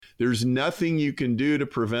There's nothing you can do to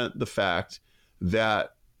prevent the fact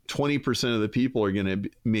that 20% of the people are going to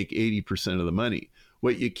make 80% of the money.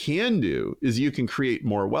 What you can do is you can create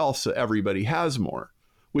more wealth so everybody has more,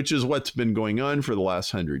 which is what's been going on for the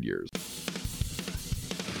last 100 years.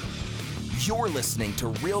 You're listening to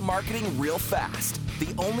Real Marketing Real Fast,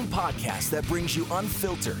 the only podcast that brings you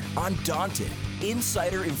unfiltered, undaunted,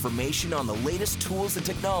 insider information on the latest tools and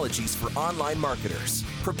technologies for online marketers.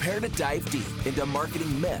 Prepare to dive deep into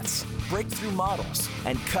marketing myths, breakthrough models,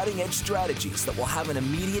 and cutting-edge strategies that will have an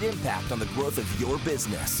immediate impact on the growth of your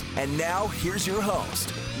business. And now, here's your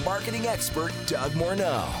host, marketing expert Doug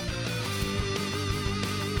Morneau.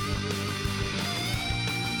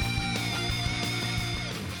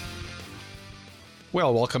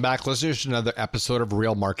 Well, welcome back, listeners, to another episode of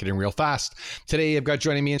Real Marketing Real Fast. Today, I've got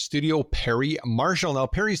joining me in studio, Perry Marshall. Now,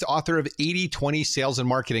 Perry's the author of 80-20 Sales and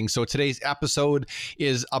Marketing. So today's episode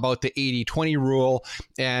is about the 80-20 rule.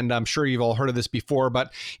 And I'm sure you've all heard of this before,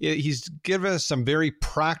 but he's given us some very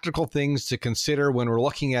practical things to consider when we're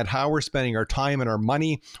looking at how we're spending our time and our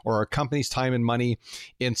money, or our company's time and money,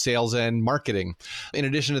 in sales and marketing. In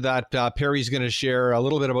addition to that, Perry's going to share a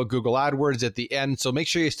little bit about Google AdWords at the end. So make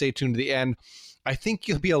sure you stay tuned to the end. I think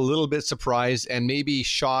you'll be a little bit surprised and maybe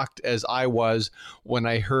shocked, as I was when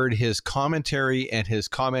I heard his commentary and his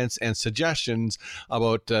comments and suggestions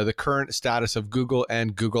about the current status of Google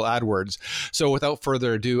and Google AdWords. So without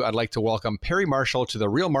further ado, I'd like to welcome Perry Marshall to the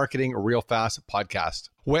Real Marketing Real Fast podcast.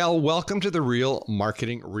 Well, welcome to the Real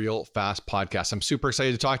Marketing Real Fast podcast. I'm super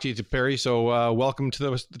excited to talk to you, Perry. So welcome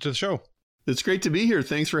to the show. It's great to be here.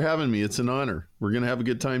 Thanks for having me. It's an honor. We're going to have a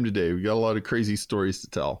good time today. We got a lot of crazy stories to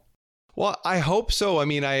tell. Well, I hope so. I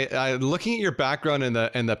mean, I looking at your background and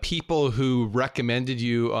the people who recommended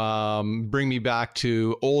you bring me back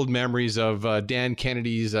to old memories of Dan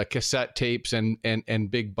Kennedy's cassette tapes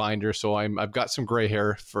and big binder. So I've got some gray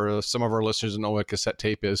hair for some of our listeners who know what cassette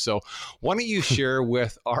tape is. So why don't you share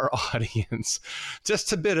with our audience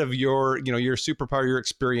just a bit of your superpower, your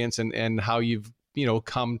experience, and how you've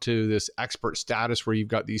come to this expert status where you've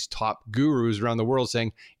got these top gurus around the world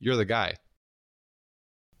saying you're the guy.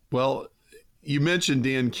 Well, you mentioned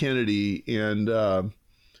Dan Kennedy, and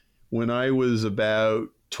when I was about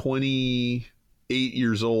 28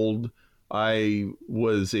 years old, I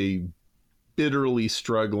was a bitterly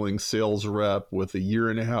struggling sales rep with a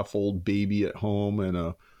 1.5-year-old baby at home and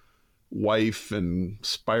a wife and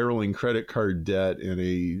spiraling credit card debt and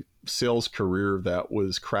a sales career that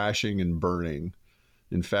was crashing and burning.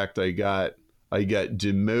 In fact, I got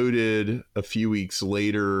demoted a few weeks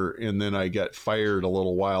later, and then I got fired a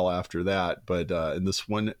little while after that. But in this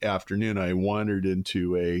one afternoon, I wandered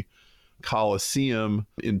into a Coliseum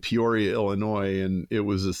in Peoria, Illinois, and it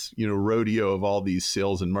was this, rodeo of all these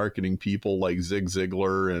sales and marketing people like Zig Zig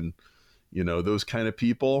and, those kind of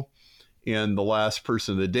people. And the last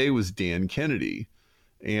person of the day was Dan Kennedy.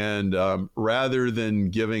 And rather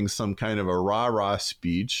than giving some kind of a rah-rah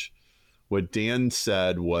speech, what Dan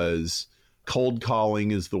said was, cold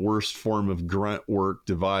calling is the worst form of grunt work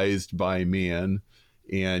devised by man,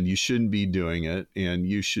 and you shouldn't be doing it, and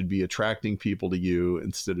you should be attracting people to you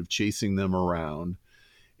instead of chasing them around.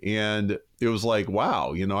 And it was like,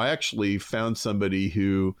 wow, I actually found somebody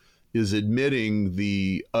who is admitting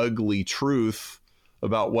the ugly truth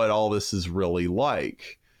about what all this is really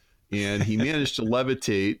like. And he managed to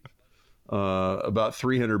levitate about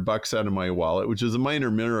 $300 out of my wallet, which is a minor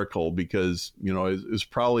miracle because, it was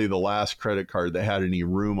probably the last credit card that had any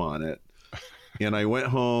room on it. And I went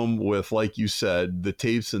home with, like you said, the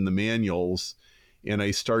tapes and the manuals, and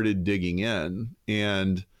I started digging in.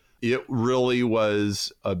 And it really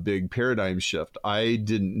was a big paradigm shift. I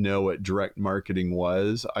didn't know what direct marketing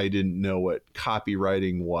was. I didn't know what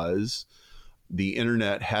copywriting was. The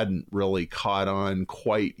internet hadn't really caught on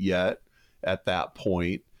quite yet at that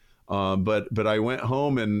point. But I went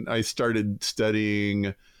home and I started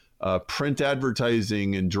studying print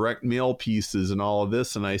advertising and direct mail pieces and all of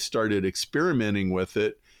this. And I started experimenting with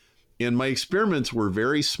it. And my experiments were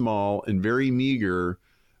very small and very meager,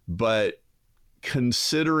 but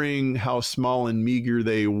considering how small and meager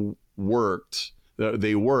they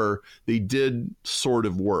did sort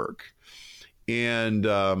of work. And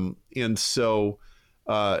so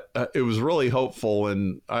it was really hopeful.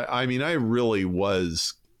 And I mean, I really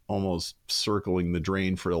was almost circling the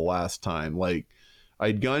drain for the last time. Like,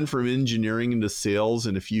 I'd gone from engineering into sales,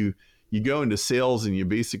 and if you go into sales and you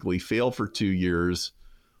basically fail for 2 years,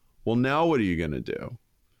 well, now what are you going to do?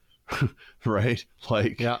 Right?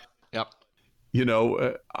 Like, yeah.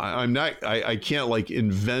 I can't like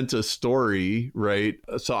invent a story, right?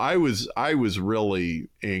 So I was really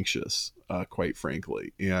anxious, quite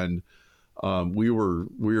frankly. And We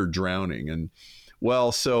were drowning. And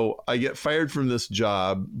well, so I get fired from this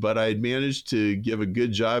job, but I had managed to give a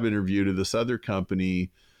good job interview to this other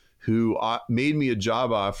company who made me a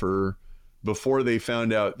job offer before they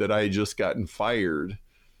found out that I had just gotten fired.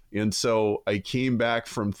 And so I came back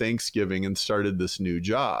from Thanksgiving and started this new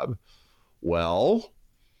job. Well,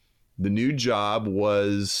 the new job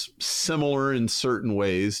was similar in certain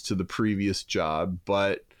ways to the previous job,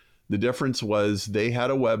 but the difference was they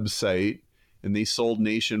had a website and they sold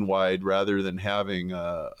nationwide rather than having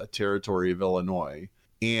a territory of Illinois.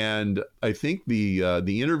 And I think the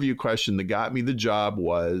interview question that got me the job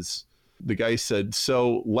was, the guy said,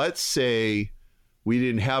 so let's say we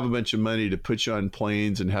didn't have a bunch of money to put you on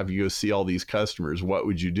planes and have you go see all these customers. What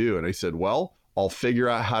would you do? And I said, well, I'll figure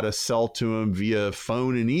out how to sell to them via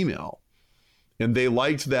phone and email. And they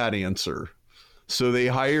liked that answer. So they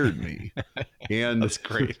hired me. And that's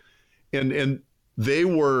great. And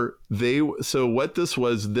so what this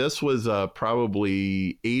was a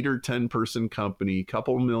probably 8 or 10 person company,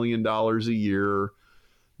 couple $1 million a year.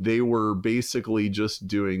 They were basically just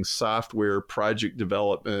doing software project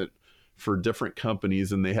development for different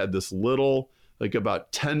companies. And they had this little, like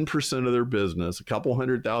about 10% of their business, a couple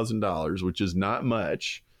 $100,000, which is not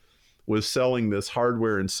much, was selling this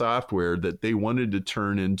hardware and software that they wanted to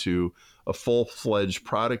turn into a full-fledged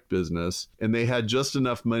product business. And they had just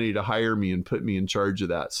enough money to hire me and put me in charge of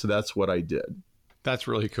that. So that's what I did. That's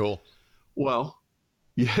really cool. Well,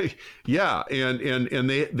 yeah. And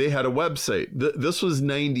they had a website. This was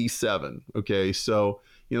 97. Okay. So,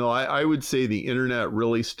 I would say the internet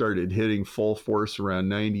really started hitting full force around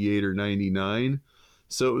 98 or 99.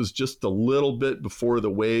 So it was just a little bit before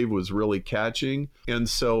the wave was really catching. And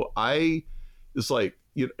so it's like,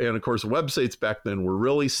 and of course, websites back then were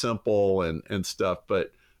really simple and stuff,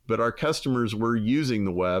 but our customers were using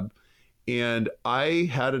the web. And I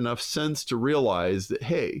had enough sense to realize that,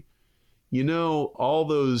 hey, all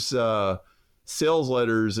those sales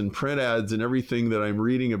letters and print ads and everything that I'm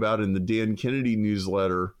reading about in the Dan Kennedy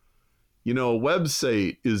newsletter, a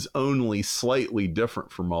website is only slightly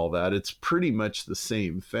different from all that. It's pretty much the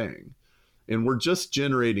same thing. And we're just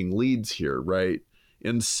generating leads here, right?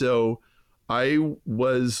 And so I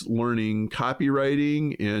was learning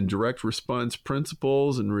copywriting and direct response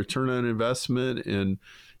principles and return on investment and,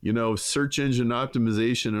 search engine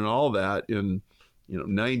optimization and all that in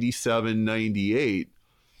 97, 98,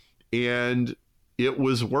 and it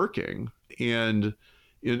was working. And,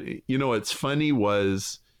 it's funny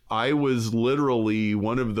was I was literally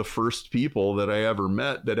one of the first people that I ever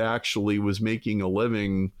met that actually was making a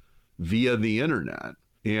living via the internet.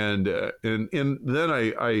 And then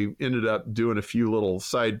I ended up doing a few little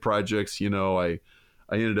side projects. I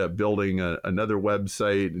ended up building another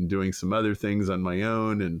website and doing some other things on my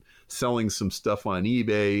own and selling some stuff on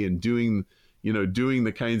eBay and doing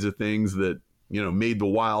the kinds of things that, made the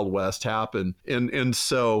Wild West happen. And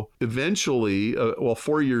so eventually,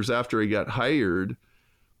 4 years after I got hired,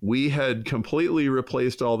 we had completely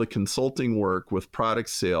replaced all the consulting work with product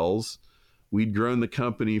sales. We'd grown the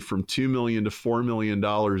company from $2 million to $4 million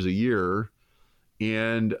a year.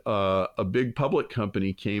 And a big public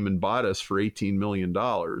company came and bought us for $18 million.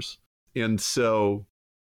 And so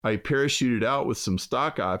I parachuted out with some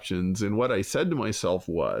stock options. And what I said to myself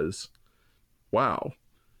was, wow,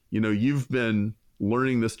 you've been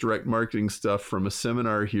learning this direct marketing stuff from a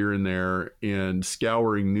seminar here and there and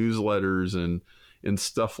scouring newsletters and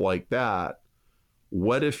stuff like that.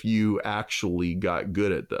 What if you actually got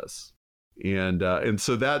good at this? And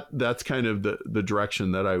so that's kind of the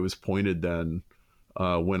direction that I was pointed then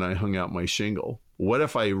when I hung out my shingle. What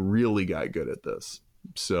if I really got good at this?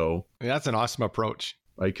 So that's an awesome approach.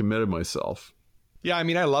 I committed myself. Yeah, I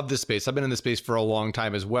mean, I love this space. I've been in this space for a long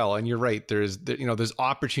time as well. And you're right. There's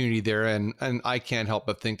opportunity there. And I can't help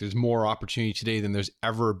but think there's more opportunity today than there's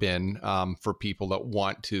ever been for people that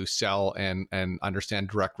want to sell and understand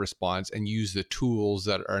direct response and use the tools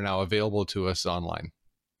that are now available to us online.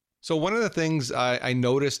 So one of the things I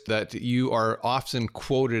noticed that you are often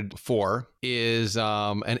quoted for is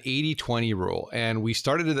an 80-20 rule. And we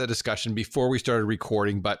started that discussion before we started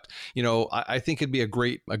recording, but I think it'd be a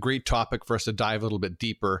great topic for us to dive a little bit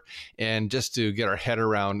deeper and just to get our head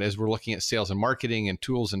around as we're looking at sales and marketing and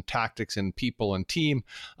tools and tactics and people and team.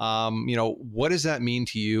 What does that mean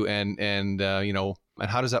to you and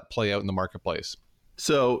how does that play out in the marketplace?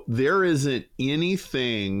 So there isn't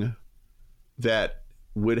anything that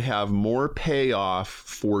would have more payoff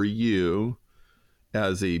for you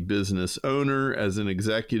as a business owner, as an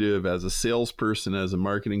executive, as a salesperson, as a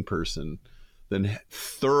marketing person, than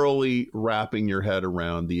thoroughly wrapping your head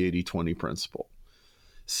around the 80-20 principle.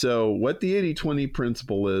 So what the 80-20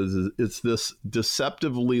 principle is it's this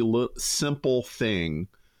deceptively simple thing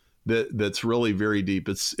that's really very deep.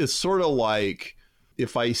 It's sort of like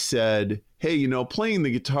if I said, hey, you know, playing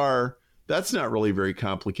the guitar, that's not really very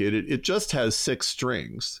complicated. It just has 6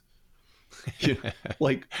 strings.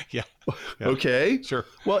 Like, yeah. Okay. Sure.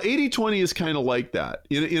 Well, 80-20 is kind of like that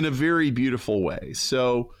in a very beautiful way.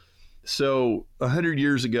 So 100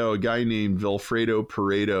 years ago, a guy named Vilfredo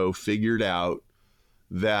Pareto figured out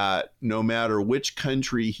that no matter which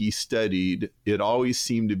country he studied, it always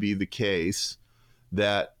seemed to be the case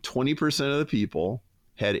that 20% of the people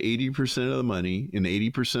had 80% of the money and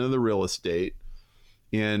 80% of the real estate,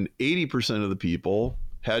 and 80% of the people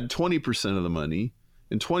had 20% of the money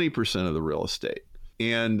and 20% of the real estate.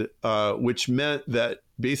 And which meant that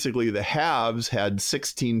basically the haves had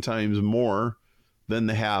 16 times more than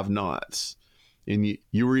the have-nots. And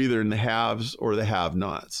you were either in the haves or the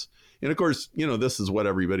have-nots. And of course, you know, this is what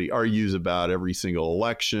everybody argues about every single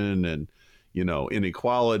election, and, you know,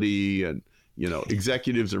 inequality, and, you know,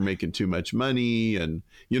 executives are making too much money, and,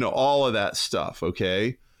 you know, all of that stuff.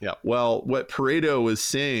 Okay. Yeah. Well, what Pareto was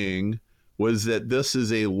saying was that this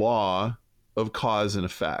is a law of cause and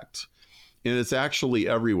effect. And it's actually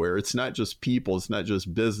everywhere. It's not just people. It's not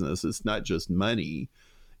just business. It's not just money.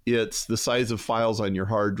 It's the size of files on your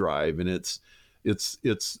hard drive. And it's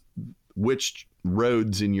which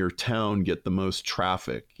roads in your town get the most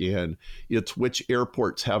traffic, and it's which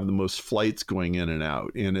airports have the most flights going in and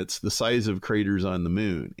out, and it's the size of craters on the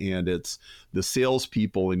moon, and it's the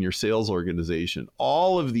salespeople in your sales organization.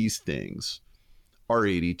 All of these things are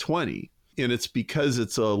 80-20, and it's because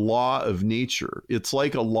it's a law of nature. It's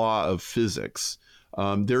like a law of physics.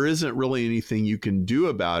 There isn't really anything you can do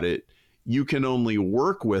about it. You can only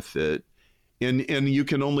work with it, and you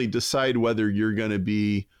can only decide whether you're going to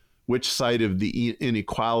be which side of the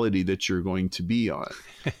inequality that you're going to be on.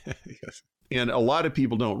 Yes. And a lot of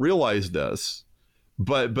people don't realize this,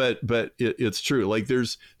 but it's true. Like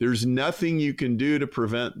there's nothing you can do to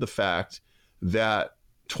prevent the fact that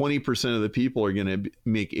 20% of the people are going to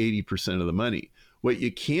make 80% of the money. What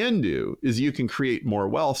you can do is you can create more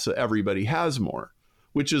wealth so everybody has more,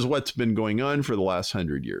 which is what's been going on for the last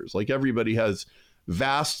 100 years. Like everybody has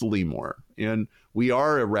vastly more, and we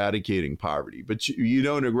are eradicating poverty, but you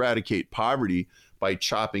don't eradicate poverty by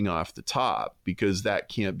chopping off the top, because that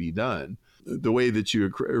can't be done. The way that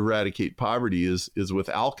you eradicate poverty is with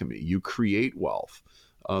alchemy. You create wealth.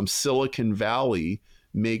 Silicon Valley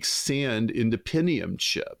makes sand into pinium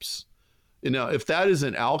chips. And now, if that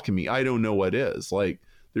isn't alchemy, I don't know what is. Like,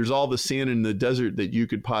 there's all the sand in the desert that you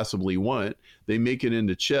could possibly want. They make it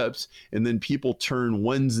into chips, and then people turn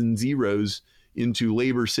ones and zeros into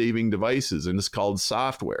labor-saving devices, and it's called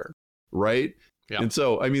software, right? Yeah. And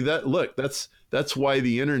so, I mean, that's why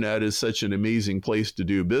the internet is such an amazing place to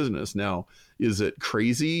do business. Now, is it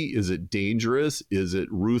crazy? Is it dangerous? Is it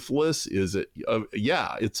ruthless? Is it,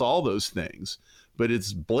 yeah, it's all those things, but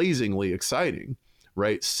it's blazingly exciting,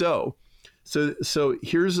 right? So there's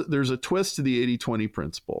a twist to the 80-20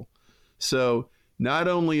 principle. So not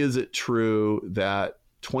only is it true that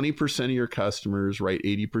 20% of your customers write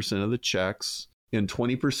 80% of the checks, and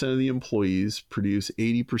 20% of the employees produce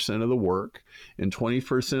 80% of the work, and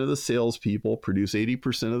 20% of the salespeople produce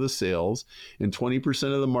 80% of the sales, and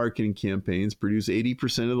 20% of the marketing campaigns produce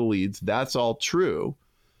 80% of the leads. That's all true,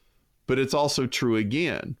 but it's also true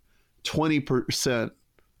again. 20%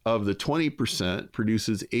 of the 20%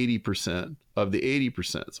 produces 80% of the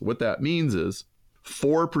 80%. So what that means is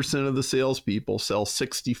 4% of the salespeople sell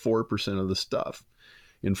 64% of the stuff,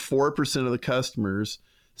 and 4% of the customers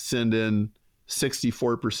send in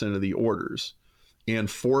 64% of the orders, and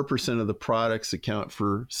 4% of the products account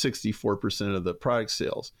for 64% of the product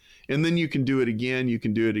sales. And then you can do it again, you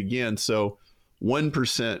can do it again. So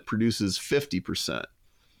 1% produces 50%.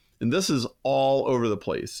 And this is all over the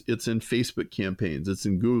place. It's in Facebook campaigns, it's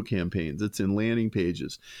in Google campaigns, it's in landing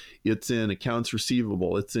pages, it's in accounts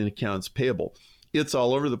receivable, it's in accounts payable. It's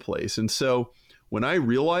all over the place. And so when I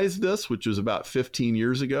realized this, which was about 15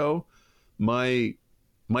 years ago, my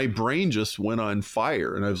brain just went on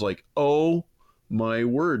fire, and I was like, oh my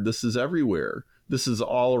word, this is everywhere. This is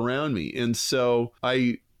all around me. And so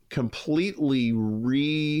I completely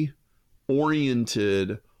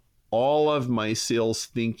reoriented all of my sales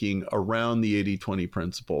thinking around the 80-20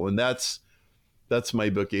 principle. And that's my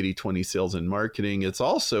book, 80-20 Sales and Marketing. It's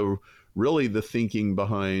also really the thinking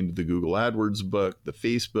behind the Google AdWords book, the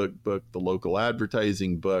Facebook book, the local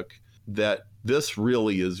advertising book, that this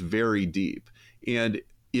really is very deep. And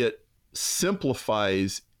it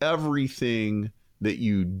simplifies everything that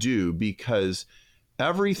you do, because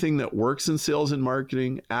everything that works in sales and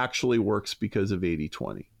marketing actually works because of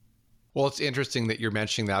 80-20. Well, it's interesting that you're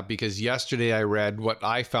mentioning that, because yesterday I read what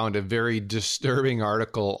I found a very disturbing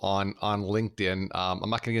article on LinkedIn. I'm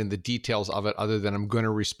not going to get into the details of it other than I'm going to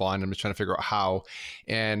respond. I'm just trying to figure out how.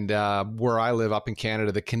 And where I live up in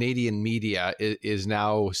Canada, the Canadian media is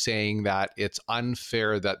now saying that it's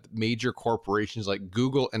unfair that major corporations like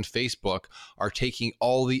Google and Facebook are taking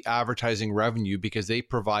all the advertising revenue because they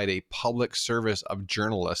provide a public service of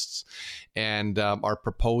journalists, and are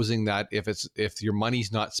proposing that if your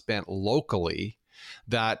money's not spent locally,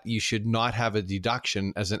 that you should not have a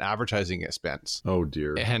deduction as an advertising expense. Oh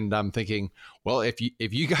dear. And I'm thinking, well, if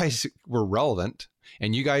you guys were relevant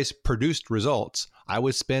and you guys produced results, I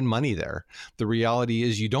would spend money there. The reality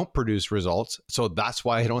is you don't produce results, so that's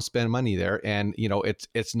why I don't spend money there. And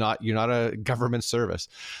it's not, you're not a government service.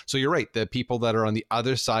 So you're right. The people that are on the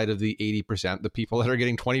other side of the 80%, the people that are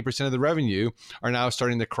getting 20% of the revenue, are now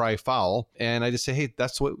starting to cry foul. And I just say, hey,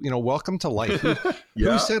 that's what, welcome to life.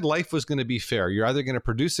 Yeah. Who said life was going to be fair? You're either going to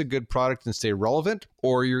produce a good product and stay relevant,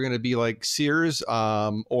 or you're going to be like Sears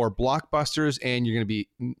or Blockbusters, and you're going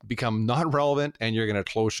to become not relevant and you're going to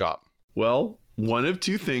close shop. Well, one of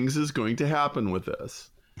two things is going to happen with this.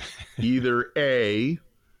 Either A,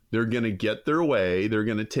 they're going to get their way. They're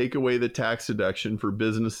going to take away the tax deduction for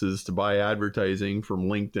businesses to buy advertising from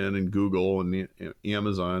LinkedIn and Google and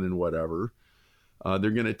Amazon and whatever.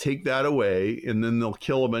 They're going to take that away, and then they'll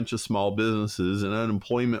kill a bunch of small businesses, and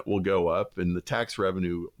unemployment will go up and the tax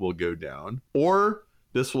revenue will go down. Or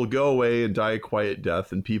this will go away and die a quiet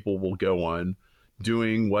death, and people will go on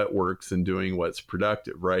doing what works and doing what's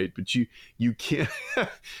productive, right? But you can't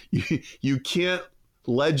you can't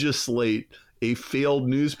legislate a failed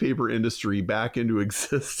newspaper industry back into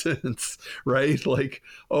existence, right? Like,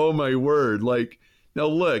 oh my word. Like, now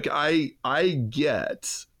look, I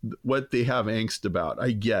get what they have angst about.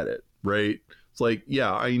 I get it, right? It's like,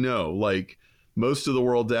 yeah, I know. Like, most of the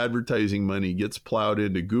world's advertising money gets plowed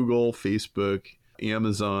into Google, Facebook,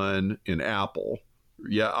 Amazon, and Apple.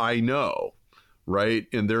 Yeah, I know. Right.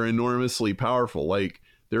 And they're enormously powerful. Like,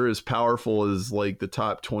 they're as powerful as like the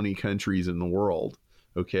top 20 countries in the world.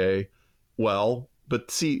 Okay. Well, but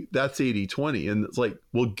see, that's 80-20. And it's like,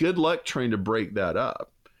 well, good luck trying to break that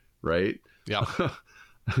up. Right. Yeah.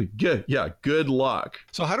 Good. Yeah. Good luck.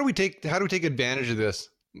 So how do we take advantage of this?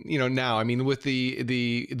 Now, I mean, with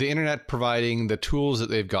the internet providing the tools that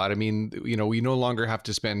they've got, I mean, we no longer have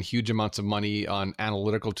to spend huge amounts of money on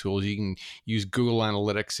analytical tools. You can use Google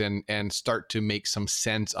Analytics and start to make some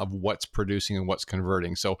sense of what's producing and what's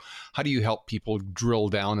converting. So how do you help people drill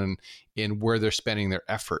down in where they're spending their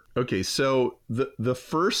effort? Okay, so the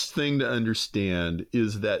first thing to understand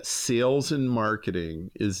is that sales and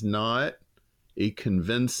marketing is not a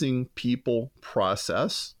convincing people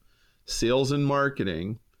process. Sales and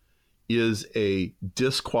marketing is a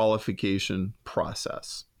disqualification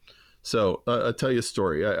process. So I'll tell you a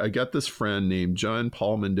story. I got this friend named John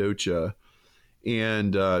Paul Mendoza,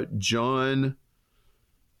 and John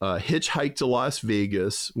hitchhiked to Las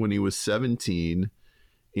Vegas when he was 17,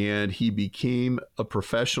 and he became a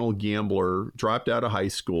professional gambler, dropped out of high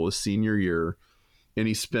school his senior year, and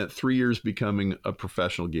he spent 3 years becoming a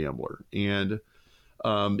professional gambler. And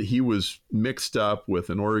he was mixed up with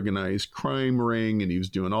an organized crime ring, and he was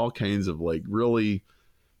doing all kinds of like really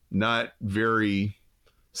not very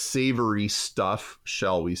savory stuff,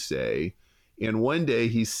 shall we say. And one day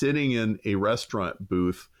he's sitting in a restaurant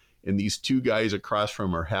booth, and these two guys across from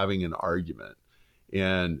him are having an argument.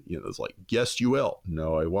 And, it's like, yes, you will.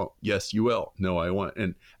 No, I won't. Yes, you will. No, I won't.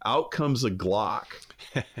 And out comes a Glock.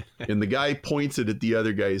 And the guy points it at the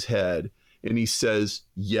other guy's head, and he says,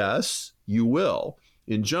 yes, you will.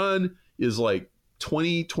 And John is like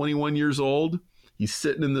 20, 21 years old. He's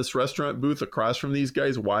sitting in this restaurant booth across from these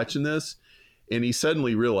guys watching this. And he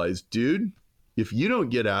suddenly realized, dude, if you don't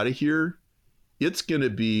get out of here, it's going to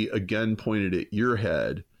be a gun pointed at your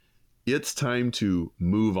head. It's time to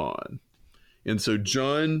move on. And so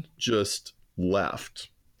John just left.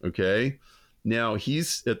 Okay. Now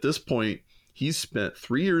at this point, he's spent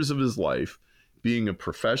 3 years of his life being a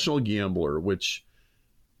professional gambler, which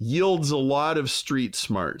yields a lot of street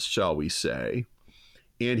smarts, shall we say.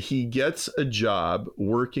 And he gets a job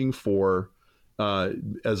working for,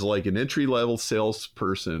 as like an entry-level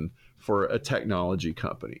salesperson for a technology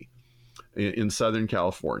company in Southern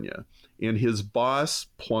California. And his boss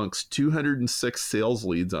plunks 206 sales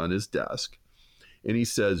leads on his desk. And he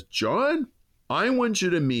says, John, I want you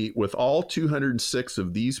to meet with all 206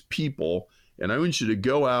 of these people, and I want you to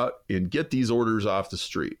go out and get these orders off the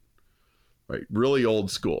street. Right. Really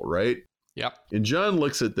old school, right? Yep. And John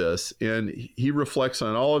looks at this and he reflects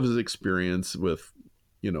on all of his experience with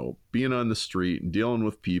being on the street and dealing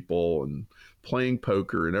with people and playing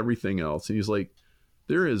poker and everything else. And he's like,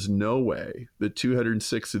 there is no way that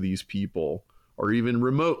 206 of these people are even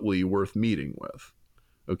remotely worth meeting with.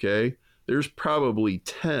 Okay. There's probably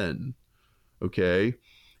 10. Okay.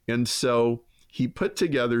 And so he put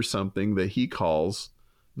together something that he calls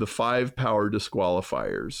the 5 Power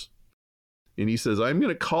Disqualifiers. And he says, I'm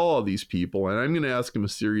going to call all these people and I'm going to ask them a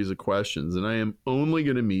series of questions. And I am only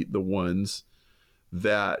going to meet the ones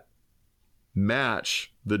that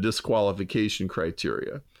match the disqualification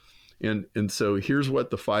criteria. And so here's what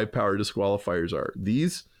the 5 Power Disqualifiers are.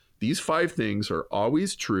 These 5 things are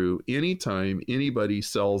always true anytime anybody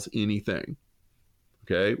sells anything.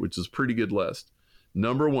 Okay, which is a pretty good list.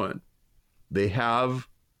 Number 1, they have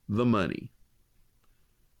the money.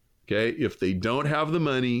 Okay, if they don't have the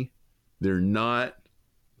money, they're not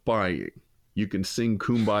buying. You can sing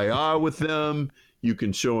Kumbaya with them. You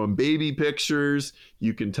can show them baby pictures.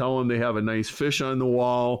 You can tell them they have a nice fish on the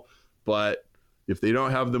wall. But if they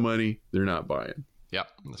don't have the money, they're not buying. Yeah,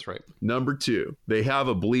 that's right. Number 2, they have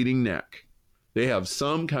a bleeding neck. They have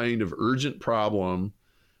some kind of urgent problem.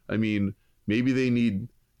 I mean, maybe they need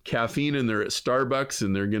caffeine and they're at Starbucks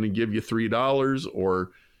and they're going to give you $3,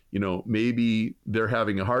 or maybe they're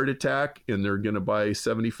having a heart attack and they're going to buy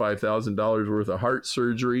 $75,000 worth of heart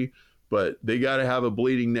surgery, but they got to have a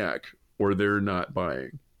bleeding neck or they're not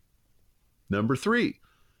buying. Number 3,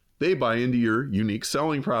 they buy into your unique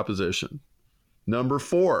selling proposition. Number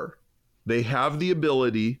 4, they have the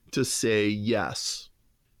ability to say yes.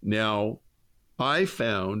 Now, I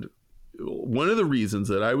found one of the reasons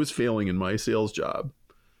that I was failing in my sales job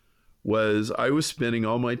was I was spending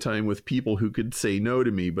all my time with people who could say no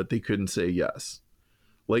to me, but they couldn't say yes.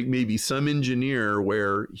 Like maybe some engineer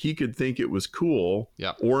where he could think it was cool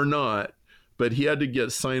or not, but he had to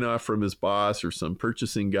get sign off from his boss or some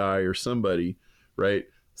purchasing guy or somebody, right?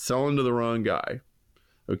 Selling to the wrong guy.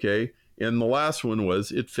 Okay. And the last one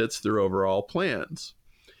was it fits their overall plans.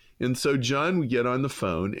 And so John would get on the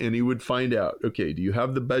phone and he would find out, okay, do you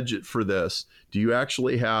have the budget for this? Do you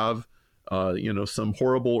actually have some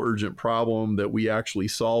horrible urgent problem that we actually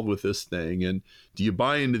solve with this thing? And do you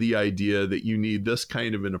buy into the idea that you need this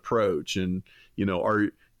kind of an approach? And,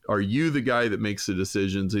 are you the guy that makes the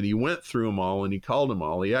decisions? And he went through them all and he called them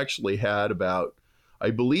all. He actually had about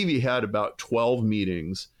 12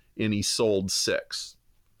 meetings and he sold 6.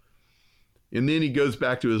 And then he goes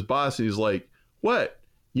back to his boss and he's like, what?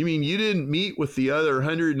 You mean you didn't meet with the other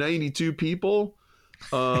 192 people?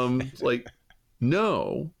 Like,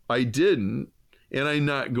 no, I didn't, and I'm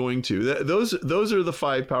not going to. Those are the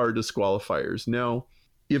 5 Power Disqualifiers. Now,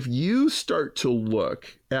 if you start to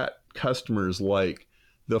look at customers like,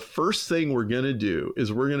 the first thing we're going to do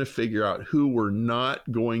is we're going to figure out who we're not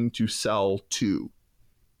going to sell to.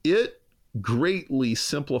 It greatly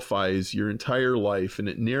simplifies your entire life and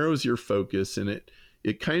it narrows your focus and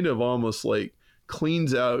it kind of almost like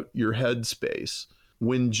cleans out your headspace.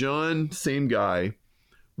 When John, same guy,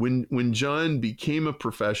 when John became a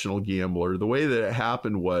professional gambler, the way that it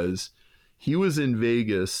happened was he was in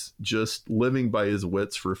Vegas just living by his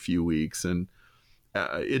wits for a few weeks. And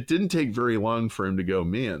it didn't take very long for him to go,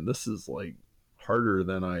 man, this is like harder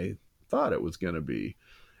than I thought it was going to be.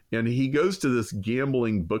 And he goes to this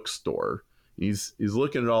gambling bookstore. He's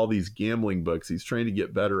looking at all these gambling books. He's trying to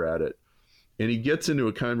get better at it. And he gets into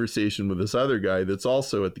a conversation with this other guy that's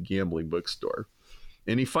also at the gambling bookstore.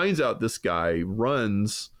 And he finds out this guy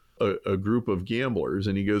runs a group of gamblers.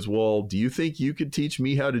 And he goes, well, do you think you could teach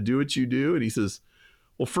me how to do what you do? And he says,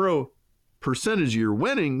 well, for a percentage of your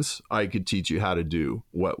winnings, I could teach you how to do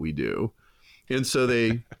what we do. And so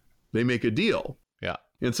they make a deal. Yeah.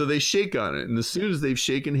 And so they shake on it. And as soon as they've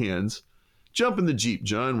shaken hands, jump in the Jeep,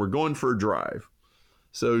 John, we're going for a drive.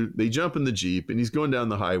 So they jump in the Jeep and he's going down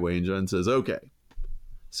the highway and John says, okay,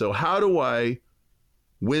 so how do I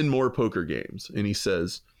win more poker games? And he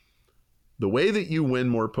says, the way that you win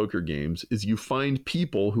more poker games is you find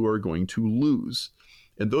people who are going to lose.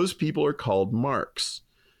 And those people are called marks.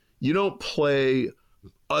 You don't play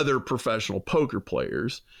other professional poker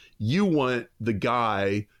players. You want the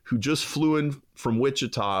guy who just flew in from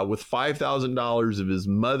Wichita with $5,000 of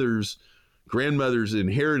his grandmother's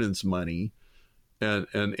inheritance money.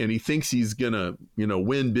 And he thinks he's going to,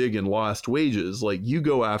 win big in lost wages. Like, you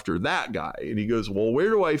go after that guy. And he goes, well, where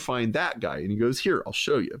do I find that guy? And he goes, here, I'll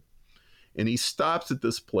show you. And he stops at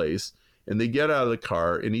this place and they get out of the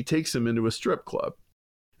car and he takes him into a strip club.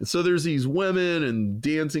 And so there's these women and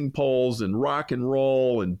dancing poles and rock and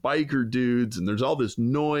roll and biker dudes. And there's all this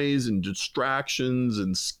noise and distractions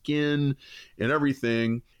and skin and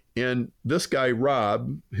everything. And this guy,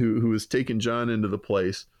 Rob, who has taken John into the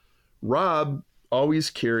place, Rob always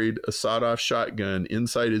carried a sawed-off shotgun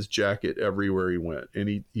inside his jacket everywhere he went.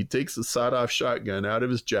 And he takes the sawed-off shotgun out of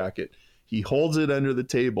his jacket. He holds it under the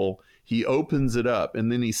table. He opens it up,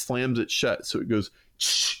 and then he slams it shut. So it goes,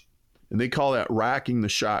 shh, and they call that racking the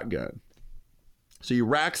shotgun. So he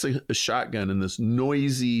racks a shotgun in this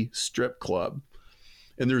noisy strip club.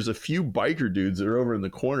 And there's a few biker dudes that are over in the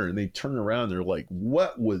corner, and they turn around. They're like,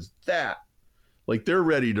 what was that? Like, they're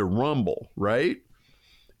ready to rumble, right?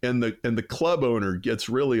 And the club owner gets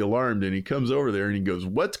really alarmed, and he comes over there and he goes,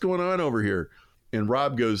 what's going on over here? And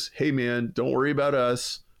Rob goes, hey man, don't worry about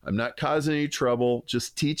us. I'm not causing any trouble,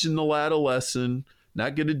 just teaching the lad a lesson.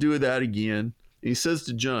 Not going to do that again. And he says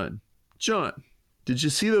to John, did you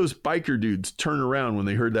see those biker dudes turn around when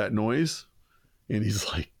they heard that noise? And he's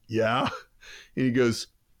like, yeah. And he goes,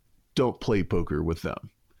 don't play poker with them.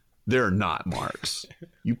 They're not marks.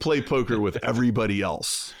 You play poker with everybody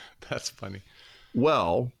else. That's funny.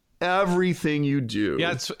 Well, everything you do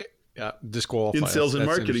disqualifies in sales and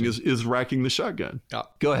marketing is racking the shotgun. Yeah.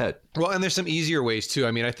 Go ahead. Well, and there's some easier ways too.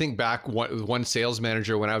 I mean, I think back one sales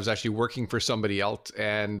manager when I was actually working for somebody else,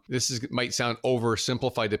 and might sound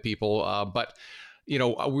oversimplified to people, but we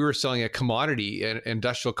were selling a commodity, an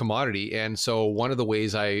industrial commodity. And so one of the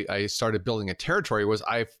ways I started building a territory was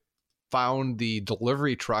I found the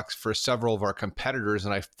delivery trucks for several of our competitors,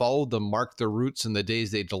 and I followed them, marked their routes and the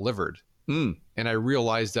days they delivered. And I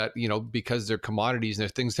realized that, because they're commodities and they're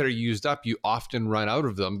things that are used up, you often run out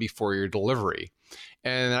of them before your delivery.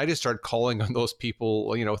 And I just started calling on those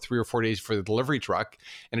people, 3 or 4 days for the delivery truck.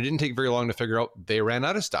 And it didn't take very long to figure out they ran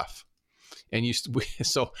out of stuff. And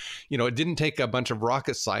it didn't take a bunch of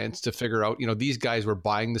rocket science to figure out, these guys were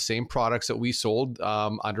buying the same products that we sold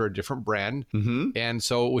under a different brand. Mm-hmm. And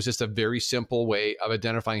so it was just a very simple way of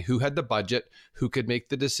identifying who had the budget, who could make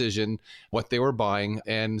the decision, what they were buying,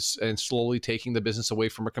 and slowly taking the business away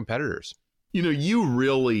from our competitors. You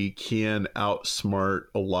really can outsmart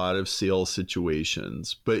a lot of sales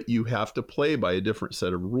situations, but you have to play by a different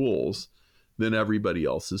set of rules than everybody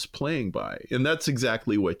else is playing by. And that's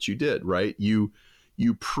exactly what you did, right? You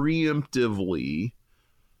preemptively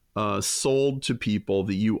sold to people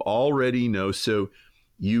that you already know. So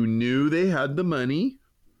you knew they had the money.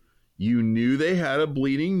 You knew they had a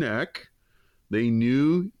bleeding neck. You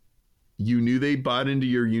knew they bought into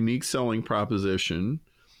your unique selling proposition.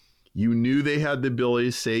 You knew they had the ability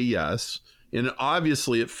to say yes. And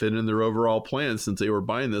obviously it fit in their overall plan since they were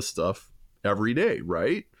buying this stuff every day,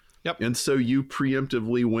 right? Yep. And so you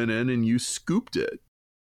preemptively went in and you scooped it.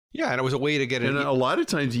 Yeah, and it was a way to get it. And a lot of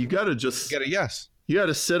times you got to just get a yes. You got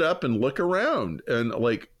to sit up and look around and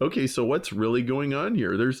like, okay, so what's really going on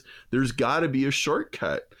here? There's got to be a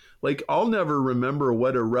shortcut. Like, I'll never remember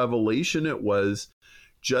what a revelation it was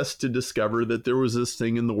just to discover that there was this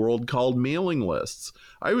thing in the world called mailing lists.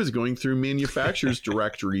 I was going through manufacturers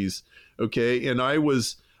directories, okay, and I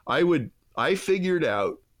figured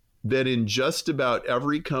out that in just about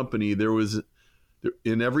every company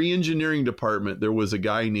in every engineering department, there was a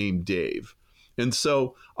guy named Dave. And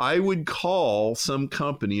so I would call some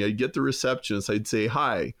company, I'd get the receptionist, I'd say,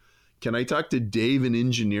 hi, can I talk to Dave in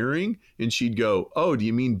engineering? And she'd go, oh, do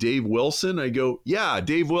you mean Dave Wilson? I go, yeah,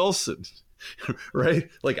 Dave Wilson,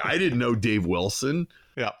 right? Like, I didn't know Dave Wilson.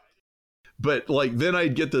 Yeah. But like, then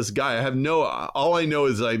I'd get this guy. All I know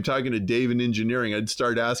is I'm talking to Dave in engineering. I'd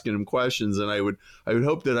start asking him questions, and I would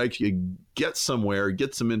hope that I could get somewhere,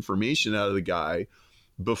 get some information out of the guy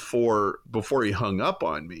before he hung up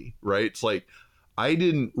on me. Right? It's like, I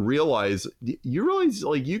didn't realize. You realize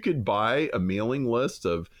like you could buy a mailing list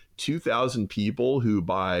of 2,000 people who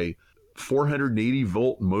buy 480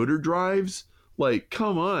 volt motor drives. Like,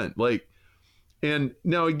 come on, like. And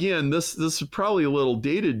now again, this is probably a little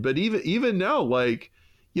dated, but even now, like,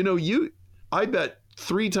 I bet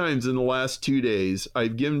 3 times in the last 2 days,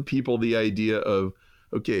 I've given people the idea of,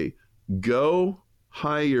 okay, go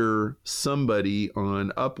hire somebody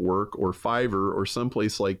on Upwork or Fiverr or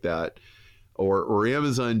someplace like that, or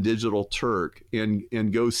Amazon Digital Turk,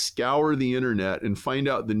 and go scour the internet and find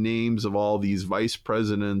out the names of all these vice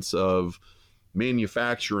presidents of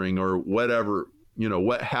manufacturing or whatever,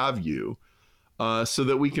 what have you. So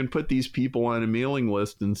that we can put these people on a mailing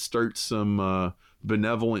list and start some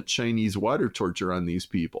benevolent Chinese water torture on these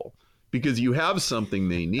people, because you have something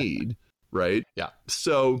they need, right? Yeah.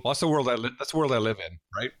 So well, that's the world I live in,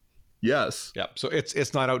 right? Yes. Yeah. So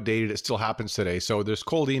it's not outdated. It still happens today. So there's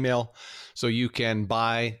cold email, so you can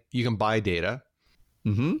buy data.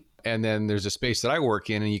 Mm-hmm. And then there's a space that I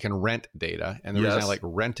work in, and you can rent data. And the reason I like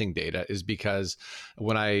renting data is because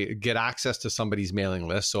when I get access to somebody's mailing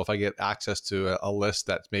list, so if I get access to a list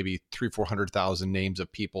that's maybe 300,000-400,000 names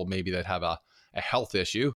of people maybe that have a health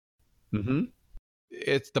issue, mm-hmm.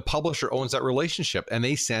 it's the publisher owns that relationship, and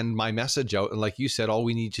they send my message out. And like you said, all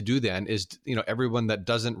we need to do then is, everyone that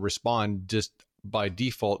doesn't respond just by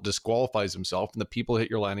default disqualifies himself, and the people hit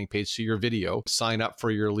your landing page, see your video, sign up for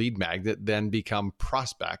your lead magnet, then become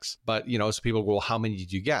prospects. But, so people go, well, how many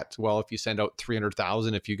did you get? Well, if you send out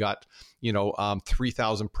 300,000, if you got,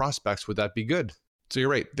 3,000 prospects, would that be good? So you're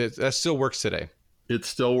right. That still works today. It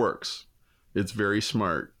still works. It's very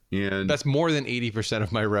smart. And that's more than 80%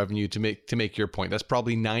 of my revenue to make your point. That's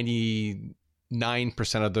probably 99%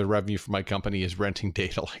 of the revenue for my company is renting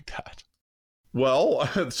data like that. Well,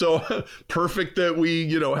 so perfect that we,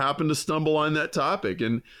 happen to stumble on that topic.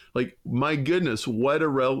 And like, my goodness, what a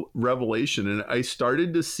revelation. And I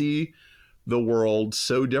started to see the world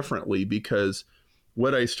so differently, because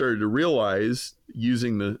what I started to realize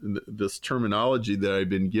using this terminology that I've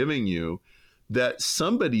been giving you, that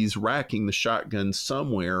somebody's racking the shotgun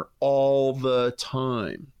somewhere all the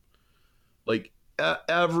time. Like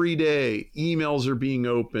every day, emails are being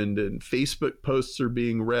opened and Facebook posts are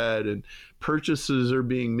being read and purchases are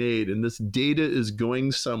being made, and this data is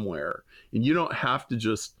going somewhere. And you don't have to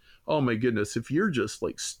just, oh my goodness, if you're just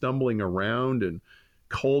like stumbling around and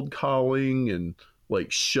cold calling and like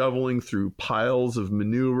shoveling through piles of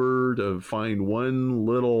manure to find one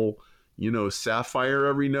little, sapphire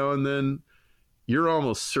every now and then, you're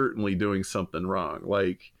almost certainly doing something wrong.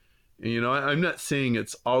 Like, I'm not saying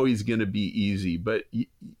it's always going to be easy, but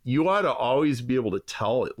you ought to always be able to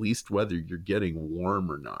tell at least whether you're getting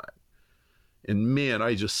warm or not. And man,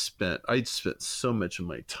 I spent so much of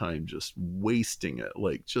my time just wasting it,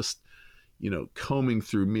 like just, combing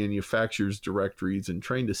through manufacturers' directories and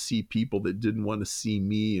trying to see people that didn't want to see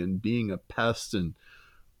me and being a pest. And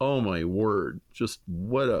oh my word, just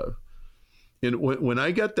and when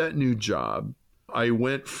I got that new job, I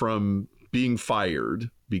went from being fired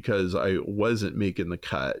because I wasn't making the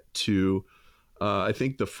cut to, I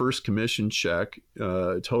think the first commission check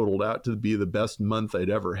totaled out to be the best month I'd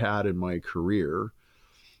ever had in my career.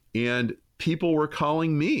 And people were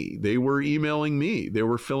calling me. They were emailing me. They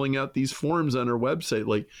were filling out these forms on our website.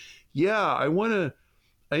 Like, yeah,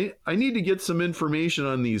 I need to get some information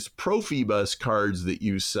on these Profibus cards that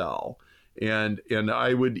you sell. And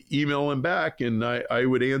I would email them back, and I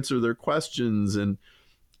would answer their questions, and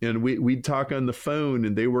we'd talk on the phone,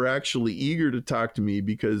 and they were actually eager to talk to me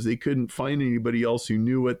because they couldn't find anybody else who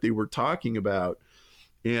knew what they were talking about.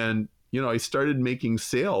 And, I started making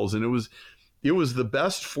sales, and it was the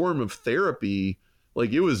best form of therapy.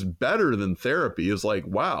 Like, it was better than therapy. It was like,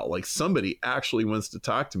 wow, like somebody actually wants to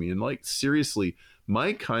talk to me. And like, seriously,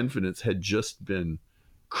 my confidence had just been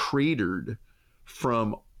cratered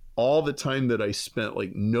from all the time that I spent.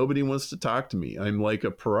 Like, nobody wants to talk to me. I'm like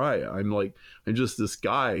a pariah. I'm just this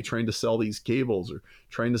guy trying to sell these cables, or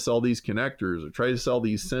trying to sell these connectors, or trying to sell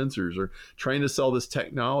these sensors, or trying to sell this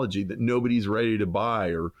technology that nobody's ready to buy,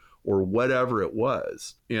 or whatever it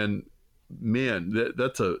was. And man,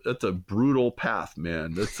 that's a brutal path,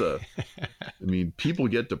 man. People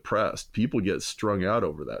get depressed. People get strung out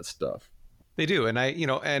over that stuff. They do. And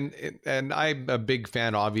and I'm a big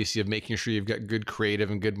fan, obviously, of making sure you've got good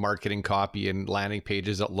creative and good marketing copy and landing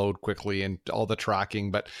pages that load quickly and all the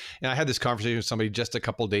tracking. But I had this conversation with somebody just a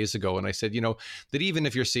couple of days ago, and I said, that even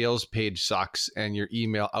if your sales page sucks and your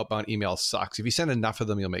outbound email sucks, if you send enough of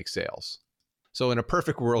them, you'll make sales. So in a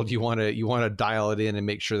perfect world, you want to dial it in and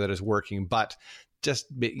make sure that it's working. But just,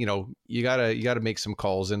 you gotta make some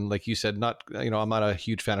calls. And like you said, I'm not a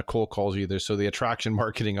huge fan of cold calls either. So the attraction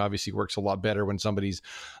marketing obviously works a lot better when somebody's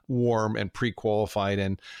warm and pre-qualified.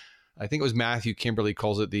 And I think it was Matthew Kimberly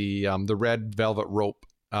calls it the red velvet rope.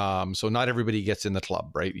 So not everybody gets in the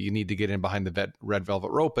club, right? You need to get in behind the red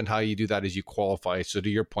velvet rope, and how you do that is you qualify. So to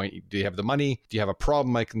your point, do you have the money? Do you have a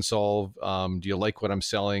problem I can solve? Do you like what I'm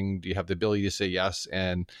selling? Do you have the ability to say yes?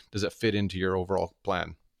 And does it fit into your overall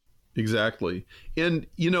plan? Exactly. And,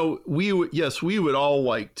 we would all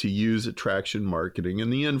like to use attraction marketing.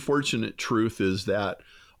 And the unfortunate truth is that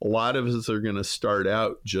a lot of us are going to start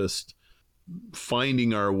out just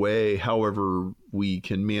finding our way however we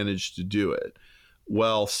can manage to do it.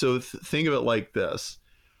 Well, so think of it like this.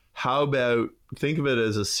 How about think of it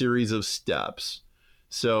as a series of steps?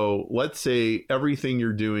 So let's say everything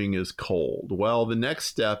you're doing is cold. Well, the next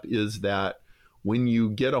step is that when you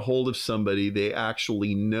get a hold of somebody, they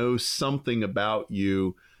actually know something about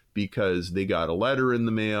you because they got a letter in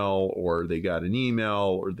the mail, or they got an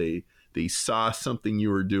email, or they saw something you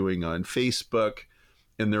were doing on Facebook,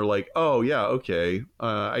 and they're like, oh yeah, okay,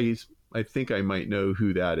 I think I might know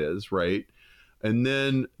who that is, right? And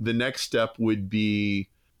then the next step would be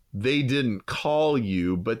they didn't call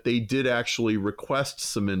you, but they did actually request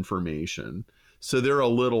some information. So they're a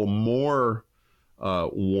little more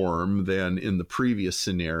warm than in the previous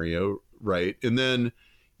scenario, right? And then,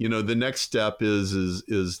 the next step is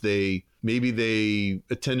maybe they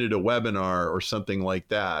attended a webinar or something like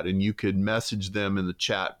that, and you could message them in the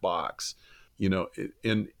chat box,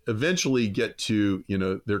 and eventually get to,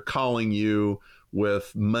 they're calling you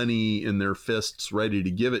with money in their fists ready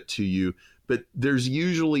to give it to you. But there's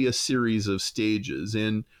usually a series of stages,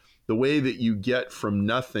 and the way that you get from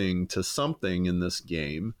nothing to something in this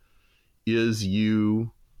game is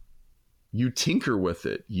you tinker with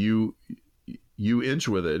it, you inch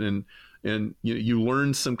with it, and you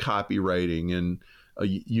learn some copywriting, and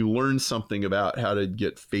you learn something about how to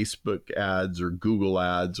get Facebook ads or Google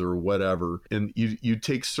ads or whatever, and you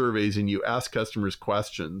take surveys and you ask customers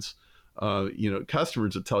questions.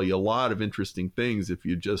 Customers will tell you a lot of interesting things if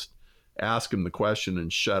you just ask them the question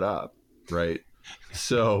and shut up, right?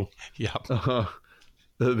 So yeah,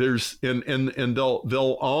 there's and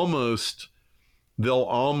they'll almost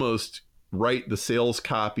write the sales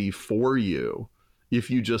copy for you if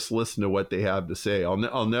you just listen to what they have to say.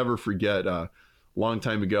 I'll never forget a long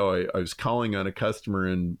time ago, I was calling on a customer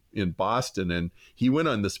in Boston, and he went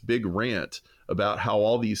on this big rant about how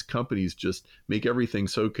all these companies just make everything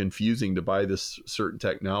so confusing to buy this certain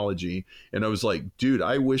technology. And I was like, dude,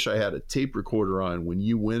 I wish I had a tape recorder on when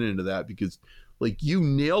you went into that, because you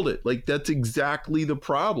nailed it. That's exactly the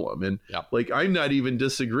problem. And I'm not even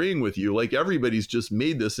disagreeing with you. Everybody's just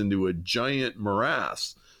made this into a giant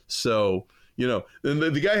morass. So, and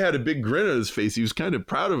the guy had a big grin on his face. He was kind of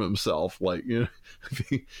proud of himself.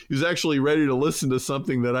 He was actually ready to listen to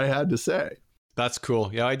something that I had to say. That's cool.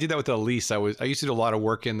 Yeah, I did that with Elise. I used to do a lot of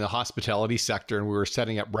work in the hospitality sector, and we were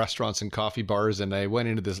setting up restaurants and coffee bars. And I went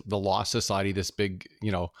into the Law Society, this big,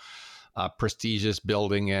 prestigious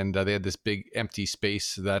building, and they had this big empty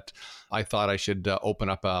space that I thought I should open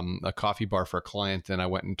up a coffee bar for a client. And I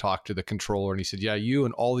went and talked to the controller, and he said, "Yeah, you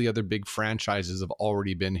and all the other big franchises have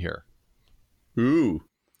already been here." Ooh.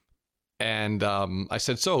 And I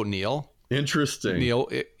said, "So, Neil." Interesting. Neil,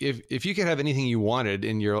 if you could have anything you wanted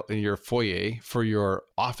in your foyer for your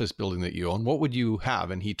office building that you own, what would you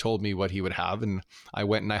have? And he told me what he would have. And I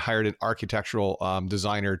went and I hired an architectural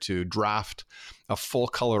designer to draft a full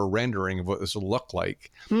color rendering of what this would look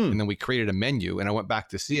like. And then we created a menu, and I went back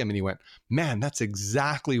to see him, and he went, "Man, that's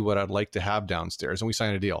exactly what I'd like to have downstairs." And we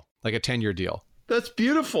signed a deal, like a 10-year deal. That's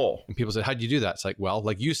beautiful. And people said, "How'd you do that?" It's like, well,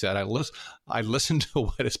 like you said, I listened to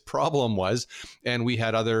what his problem was, and we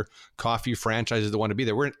had other coffee franchises that want to be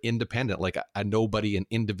there. We're an independent, like a nobody, an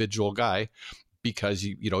individual guy, because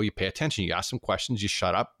you pay attention, you ask some questions, you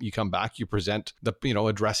shut up, you come back, you present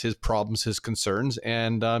address his problems, his concerns,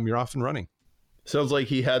 and you're off and running. Sounds like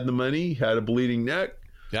he had the money, had a bleeding neck,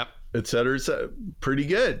 yep, et cetera. It's pretty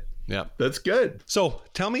good. Yeah, that's good. So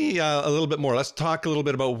tell me a little bit more. Let's talk a little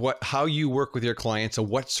bit about how you work with your clients and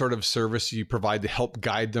what sort of service you provide to help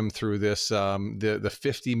guide them through this, the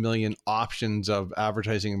 50 million options of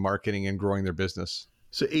advertising and marketing and growing their business.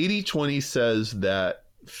 So 80-20 says that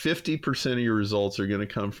 50% of your results are going to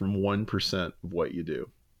come from 1% of what you do.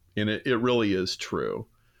 And it really is true.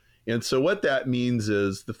 And so what that means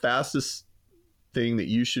is the fastest thing that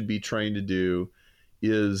you should be trying to do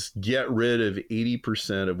is get rid of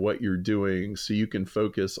 80% of what you're doing so you can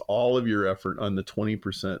focus all of your effort on the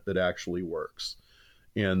 20% that actually works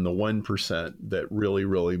and the 1% that really,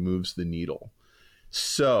 really moves the needle.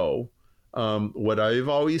 So what I've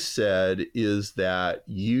always said is that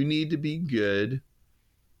you need to be good,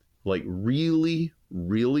 like really,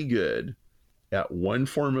 really good at one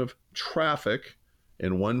form of traffic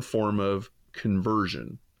and one form of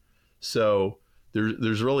conversion. So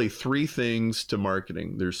there's really three things to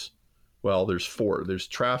marketing. There's four. There's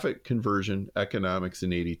traffic, conversion, economics,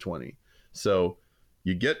 and 80-20. So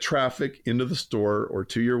you get traffic into the store or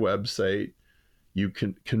to your website.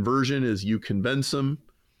 Conversion is you convince them,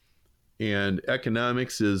 and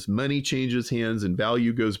economics is money changes hands and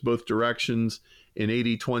value goes both directions. And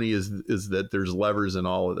 80-20 is that there's levers in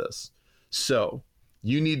all of this. So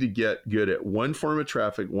you need to get good at one form of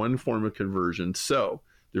traffic, one form of conversion. So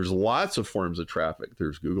there's lots of forms of traffic.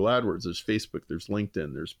 There's Google AdWords, there's Facebook, there's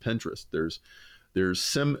LinkedIn, there's Pinterest,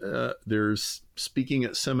 there's speaking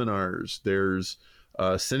at seminars, there's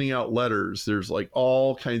sending out letters, there's like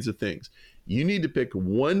all kinds of things. You need to pick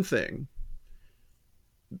one thing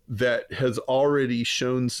that has already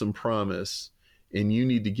shown some promise, and you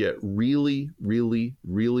need to get really, really,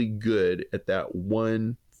 really good at that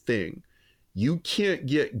one thing. You can't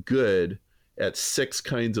get good at 6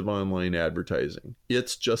 kinds of online advertising.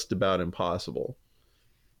 It's just about impossible.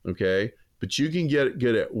 Okay? But you can get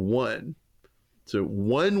good at one. So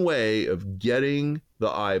one way of getting the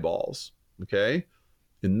eyeballs. Okay?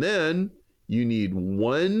 And then You need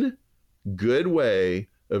one good way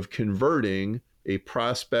of converting a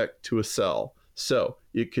prospect to a sell. So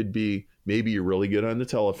it could be, maybe you're really good on the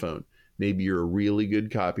telephone. Maybe you're a really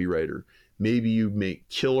good copywriter. Maybe you make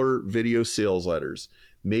killer video sales letters.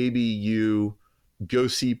 Maybe you go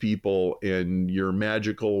see people and you're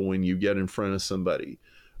magical when you get in front of somebody.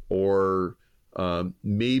 Or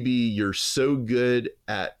maybe you're so good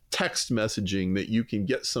at text messaging that you can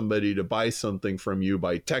get somebody to buy something from you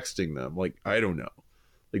by texting them. Like, I don't know,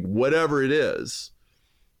 like whatever it is,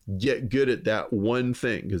 get good at that one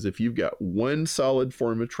thing. Because if you've got one solid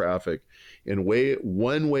form of traffic and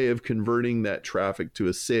one way of converting that traffic to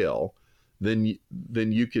a sale, then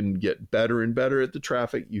you can get better and better at the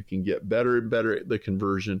traffic. You can get better and better at the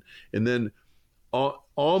conversion. And then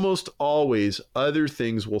almost always other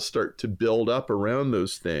things will start to build up around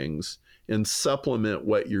those things and supplement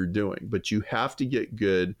what you're doing. But you have to get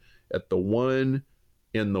good at the one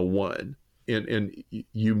and the one. And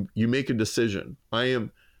you make a decision. I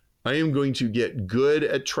am going to get good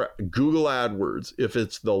at Google AdWords if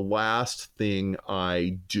it's the last thing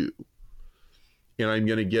I do. And I'm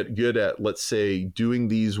going to get good at, let's say, doing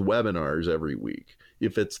these webinars every week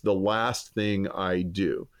if it's the last thing I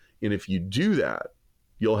do. And if you do that,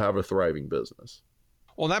 you'll have a thriving business.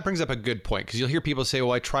 Well, that brings up a good point, because you'll hear people say,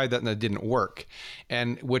 well, I tried that and that didn't work,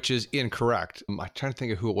 and which is incorrect. I'm trying to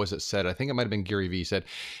think of who it was that said, I think it might have been Gary Vee said,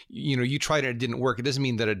 you tried it, it didn't work. It doesn't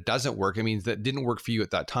mean that it doesn't work. It means that it didn't work for you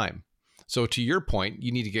at that time. So to your point,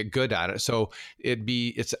 you need to get good at it. So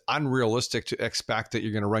it's unrealistic to expect that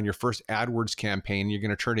you're going to run your first AdWords campaign. You're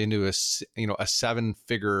going to turn it into a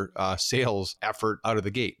 7-figure sales effort out of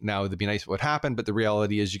the gate. Now, it'd be nice if it would happen, but the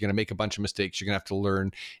reality is you're going to make a bunch of mistakes. You're going to have to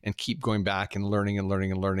learn and keep going back and learning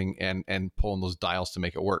and pulling those dials to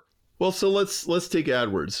make it work. Well, so let's take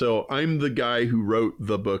AdWords. So I'm the guy who wrote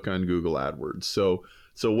the book on Google AdWords. So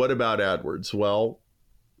what about AdWords? Well,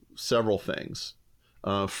 several things.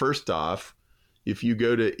 First off, if you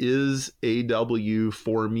go to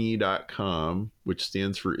isawforme.com, which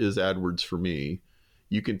stands for Is AdWords for Me,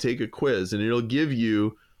 you can take a quiz and it'll give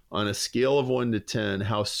you, on a scale of 1 to 10,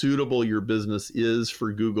 how suitable your business is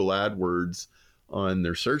for Google AdWords on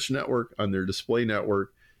their search network, on their display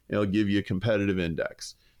network, and it'll give you a competitive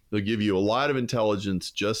index. They'll give you a lot of intelligence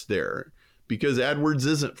just there, because AdWords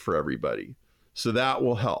isn't for everybody. So that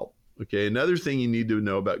will help. Okay. Another thing you need to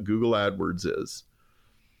know about Google AdWords is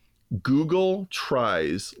Google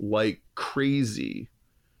tries like crazy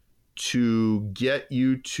to get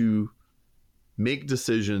you to make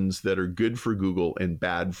decisions that are good for Google and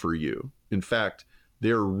bad for you. In fact,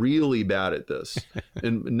 they're really bad at this.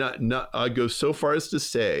 And I go so far as to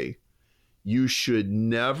say, you should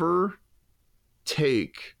never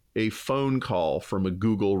take a phone call from a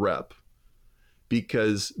Google rep,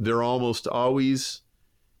 because they're almost always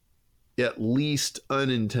at least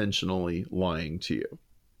unintentionally lying to you.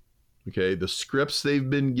 Okay, the scripts they've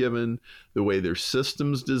been given, the way their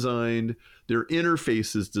system's designed, their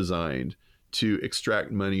interface is designed to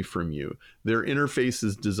extract money from you. Their interface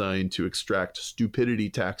is designed to extract stupidity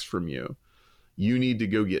tax from you. You need to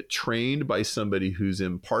go get trained by somebody who's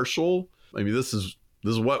impartial. I mean, this is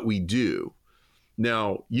what we do.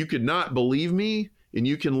 Now, you could not believe me, and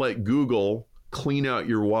you can let Google clean out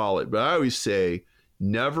your wallet. But I always say,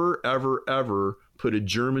 never, ever, ever put a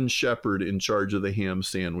German Shepherd in charge of the ham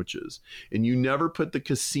sandwiches. And you never put the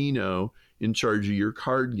casino in charge of your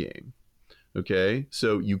card game. Okay,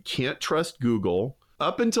 so you can't trust Google.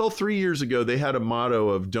 Up until 3 years ago, they had a motto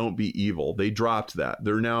of don't be evil. They dropped that.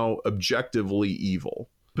 They're now objectively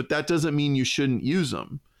evil. But that doesn't mean you shouldn't use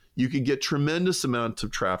them. You could get tremendous amounts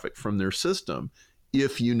of traffic from their system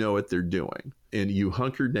if you know what they're doing. And you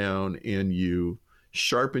hunker down and you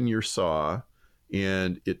sharpen your saw.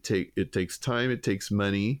 And it takes time, it takes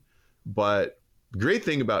money, but the great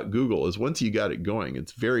thing about Google is once you got it going,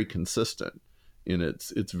 it's very consistent and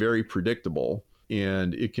it's very predictable,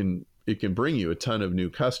 and it can bring you a ton of new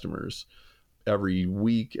customers every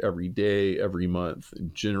week, every day, every month,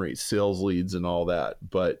 and generate sales leads and all that.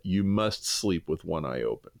 But you must sleep with one eye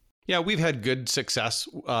open. Yeah, we've had good success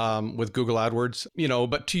with Google AdWords,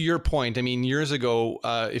 but to your point, I mean, years ago,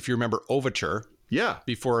 if you remember Overture,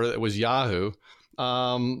 before it was Yahoo,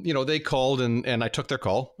 they called and I took their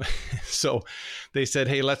call. So they said,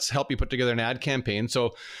 hey, let's help you put together an ad campaign.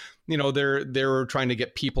 So, they're trying to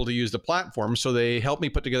get people to use the platform. So they helped me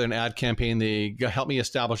put together an ad campaign. They helped me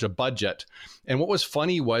establish a budget. And what was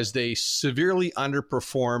funny was they severely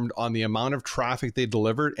underperformed on the amount of traffic they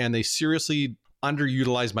delivered, and they seriously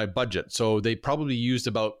underutilized my budget. So they probably used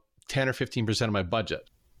about 10 or 15% of my budget.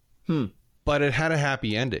 But it had a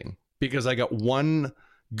happy ending, because I got one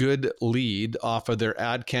good lead off of their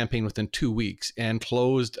ad campaign within 2 weeks and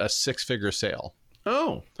closed a 6-figure sale.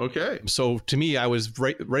 Oh, okay. So to me, I was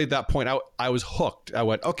right at that point. I was hooked. I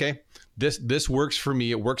went, okay, this works for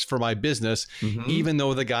me. It works for my business, even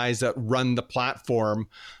though the guys that run the platform,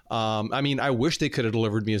 I wish they could have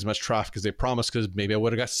delivered me as much traffic as they promised, because maybe I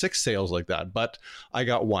would have got 6 sales like that, but I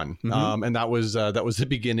got 1. And that was the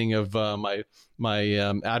beginning of my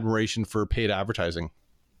admiration for paid advertising.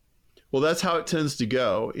 Well, that's how it tends to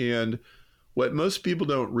go. And what most people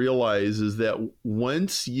don't realize is that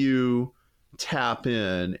once you tap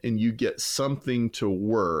in and you get something to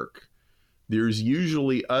work, there's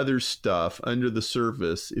usually other stuff under the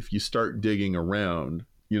surface. If you start digging around,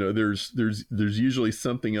 there's usually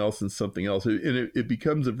something else and something else. And it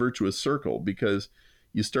becomes a virtuous circle, because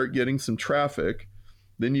you start getting some traffic,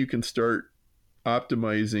 then you can start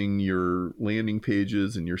optimizing your landing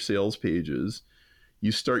pages and your sales pages.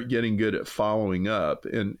 You start getting good at following up,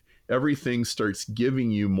 and everything starts giving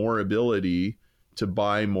you more ability to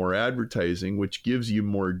buy more advertising, which gives you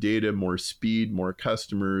more data, more speed, more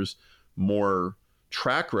customers, more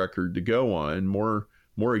track record to go on, more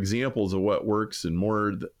examples of what works and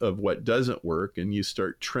more of what doesn't work. And you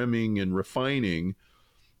start trimming and refining,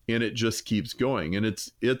 and it just keeps going. And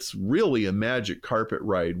it's really a magic carpet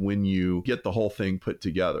ride when you get the whole thing put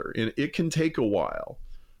together. And it can take a while,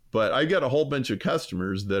 but I got a whole bunch of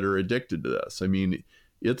customers that are addicted to this. I mean,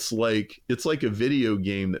 it's like a video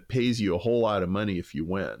game that pays you a whole lot of money if you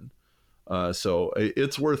win. So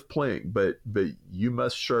it's worth playing, but you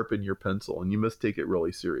must sharpen your pencil, and you must take it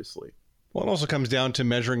really seriously. Well, it also comes down to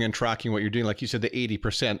measuring and tracking what you're doing. Like you said, the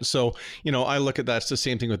 80%. So, I look at that. It's the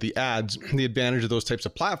same thing with the ads. The advantage of those types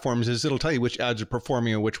of platforms is it'll tell you which ads are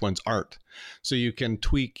performing and which ones aren't. So you can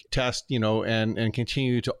tweak, test, and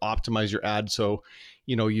continue to optimize your ad. So,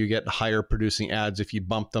 you get higher producing ads if you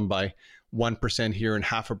bump them by 1% here and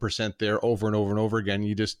 0.5% there over and over and over again.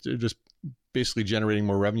 You just basically generating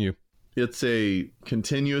more revenue. It's a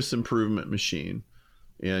continuous improvement machine.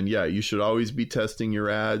 And yeah, you should always be testing your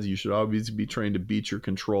ads. You should always be trying to beat your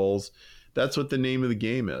controls. That's what the name of the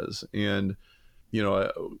game is. And,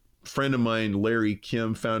 a friend of mine, Larry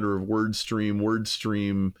Kim, founder of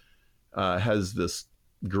WordStream has this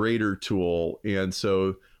grader tool. And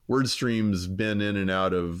so WordStream's been in and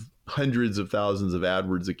out of hundreds of thousands of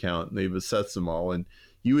AdWords accounts, and they've assessed them all. And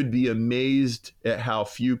you would be amazed at how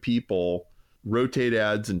few people rotate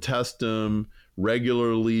ads and test them,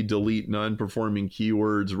 regularly delete non-performing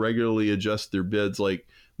keywords, regularly adjust their bids. Like,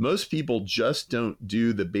 most people just don't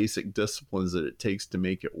do the basic disciplines that it takes to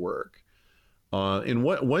make it work. And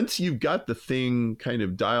once you've got the thing kind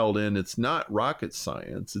of dialed in, it's not rocket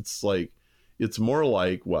science. It's more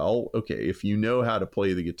like, well, okay, if you know how to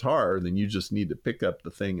play the guitar, then you just need to pick up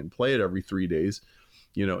the thing and play it every 3 days,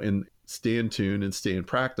 and stay in tune and stay in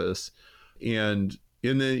practice. And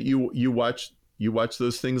then you watch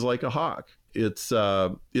those things like a hawk. It's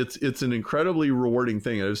an incredibly rewarding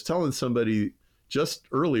thing. I was telling somebody just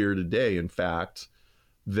earlier today, in fact,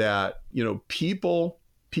 that, people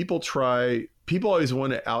always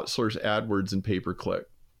want to outsource AdWords and pay-per-click.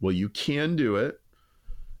 Well, you can do it.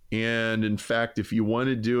 And in fact, if you want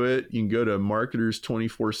to do it, you can go to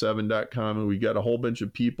marketers247.com, and we got a whole bunch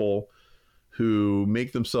of people who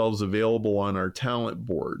make themselves available on our talent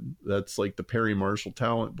board. That's like the Perry Marshall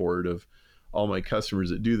talent board of all my customers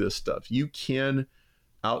that do this stuff. You can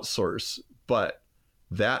outsource, but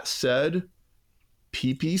that said,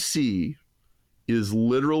 PPC is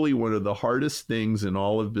literally one of the hardest things in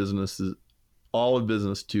all of business to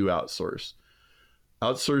outsource.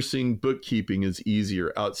 Outsourcing bookkeeping is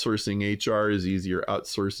easier. Outsourcing HR is easier.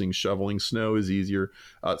 Outsourcing shoveling snow is easier.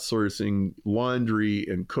 Outsourcing laundry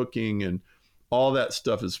and cooking and all that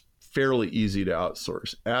stuff is fairly easy to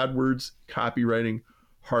outsource. AdWords, copywriting,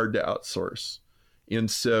 hard to outsource. And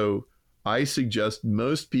so I suggest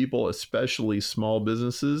most people, especially small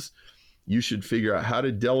businesses, you should figure out how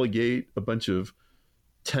to delegate a bunch of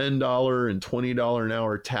 $10 and $20 an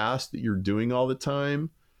hour tasks that you're doing all the time,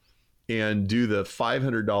 and do the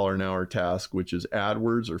 $500 an hour task, which is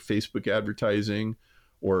AdWords or Facebook advertising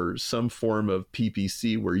or some form of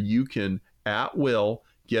PPC, where you can at will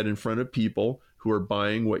get in front of people who are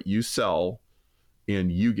buying what you sell,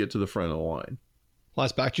 and you get to the front of the line. Well,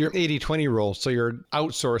 that's back to your 80-20 rule. So you're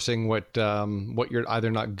outsourcing what you're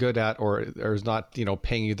either not good at or is not,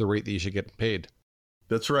 paying you the rate that you should get paid.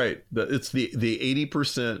 That's right. It's the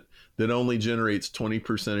 80% that only generates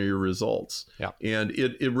 20% of your results. Yeah. And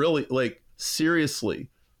it really, like, seriously,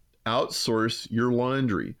 outsource your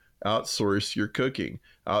laundry, outsource your cooking,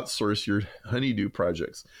 outsource your honeydew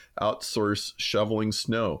projects, outsource shoveling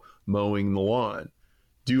snow, mowing the lawn.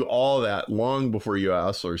 do all that long before you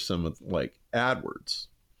outsource some like AdWords.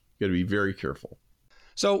 You got to be very careful.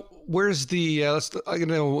 So where's the, I'm going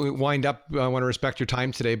to wind up. I want to respect your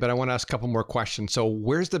time today, but I want to ask a couple more questions. So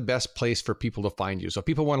where's the best place for people to find you? So if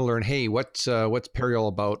people want to learn, hey, what's Perry all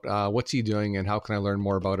about? What's he doing? And how can I learn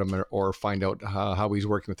more about him or find out how he's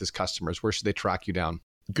working with his customers? Where should they track you down?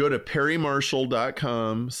 Go to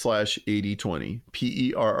perrymarshall.com/8020,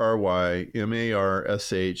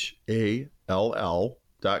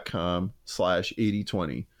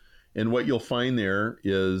 perrymarshall.com/8020. And what you'll find there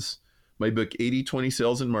is my book, 8020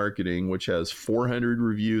 Sales and Marketing, which has 400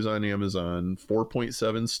 reviews on Amazon,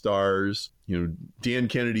 4.7 stars. Dan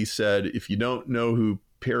Kennedy said, if you don't know who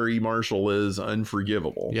Perry Marshall is,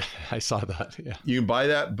 unforgivable. Yeah, I saw that. Yeah. You can buy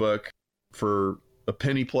that book for a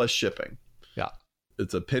penny plus shipping. Yeah.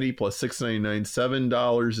 It's a penny plus $6.99,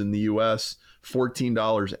 $7 in the US,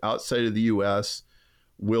 $14 outside of the US.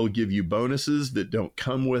 We'll give you bonuses that don't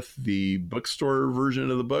come with the bookstore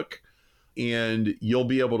version of the book. And you'll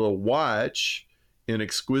be able to watch an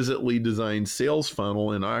exquisitely designed sales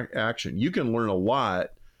funnel in action. You can learn a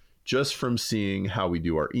lot just from seeing how we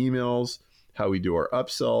do our emails, how we do our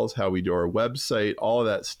upsells, how we do our website, all of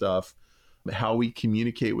that stuff, how we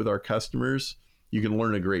communicate with our customers. You can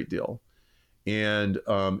learn a great deal. And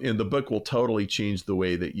the book will totally change the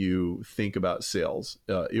way that you think about sales.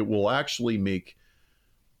 It will actually make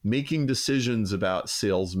making decisions about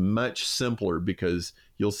sales much simpler, because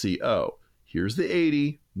you'll see, oh, here's the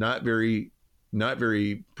 80, not very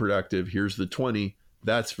productive. Here's the 20,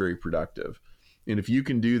 that's very productive. And if you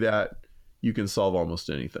can do that, you can solve almost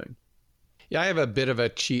anything. Yeah, I have a bit of a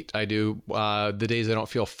cheat. I do the days I don't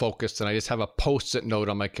feel focused, and I just have a Post-it note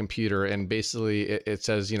on my computer, and basically it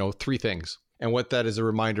says, 3 things. And what that is a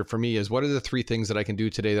reminder for me is, what are the 3 things that I can do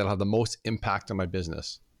today that'll have the most impact on my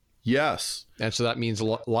business? Yes. And so that means a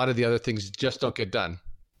lot of the other things just don't get done.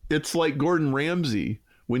 It's like Gordon Ramsay.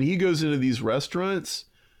 When he goes into these restaurants,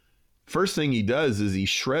 first thing he does is he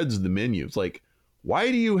shreds the menu. It's like,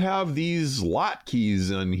 why do you have these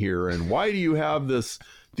latkes in here? And why do you have these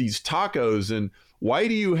tacos? And why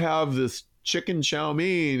do you have this chicken chow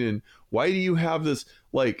mein? And why do you have this,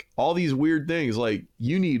 like, all these weird things? Like,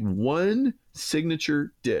 you need one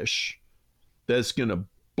signature dish that's going to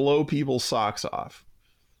blow people's socks off.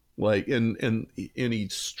 Like, and he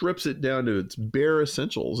strips it down to its bare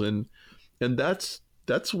essentials. And that's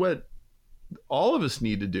what all of us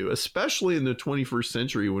need to do, especially in the 21st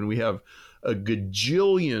century when we have a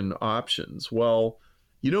gajillion options. Well,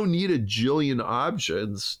 you don't need a jillion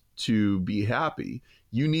options to be happy.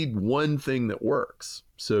 You need one thing that works.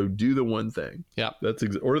 So do the one thing. Yeah.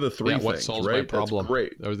 Or the 3 things, what solves right? my problem. That's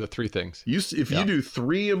great. Or the 3 things. If you do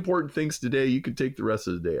 3 important things today, you can take the rest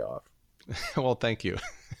of the day off. Well, thank you.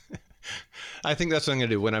 I think that's what I'm going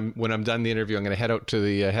to do when I'm done the interview. I'm going to head out to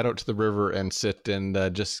the river and sit and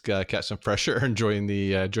just catch some fresh air, enjoy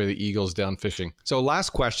the eagles down fishing. So last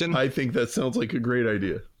question. I think that sounds like a great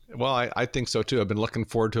idea. Well, I think so too. I've been looking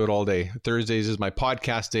forward to it all day. Thursdays is my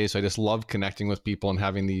podcast day, so I just love connecting with people and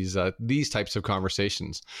having these types of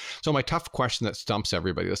conversations. So my tough question that stumps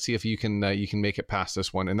everybody. Let's see if you can make it past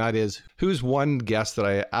this one, and that is, who's one guest that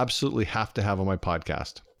I absolutely have to have on my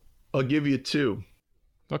podcast? I'll give you 2.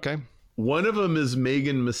 Okay. One of them is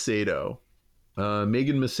Megan Macedo,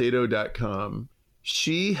 meganmacedo.com.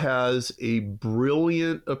 She has a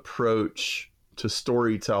brilliant approach to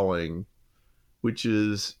storytelling, which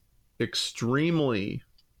is extremely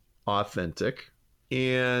authentic.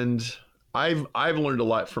 And I've learned a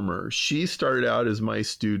lot from her. She started out as my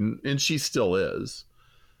student, and she still is,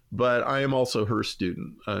 but I am also her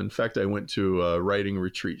student. In fact, I went to a writing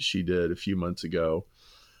retreat she did a few months ago.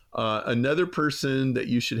 Another person that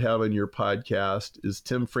you should have on your podcast is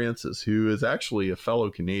Tim Francis, who is actually a fellow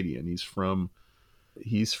Canadian. He's from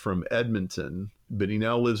Edmonton, but he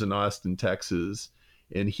now lives in Austin, Texas,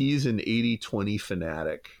 and he's an 80-20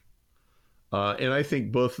 fanatic. And I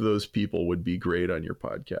think both of those people would be great on your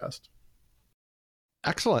podcast.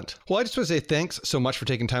 Excellent. Well, I just want to say thanks so much for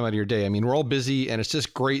taking time out of your day. I mean, we're all busy, and it's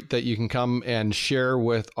just great that you can come and share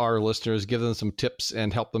with our listeners, give them some tips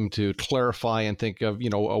and help them to clarify and think of,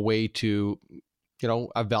 a way to,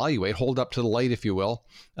 evaluate, hold up to the light, if you will.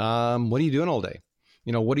 What are you doing all day?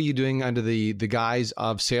 What are you doing under the guise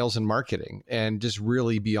of sales and marketing? And just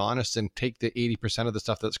really be honest and take the 80% of the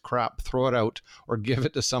stuff that's crap, throw it out or give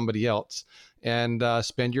it to somebody else, and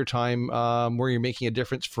spend your time where you're making a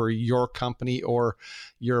difference for your company or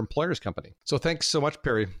your employer's company. So thanks so much,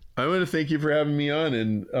 Perry. I want to thank you for having me on.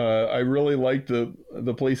 And I really liked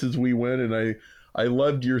the places we went. And I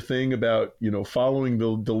loved your thing about, following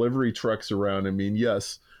the delivery trucks around. I mean,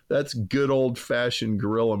 yes, that's good old fashioned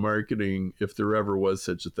guerrilla marketing if there ever was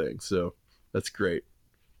such a thing. So that's great.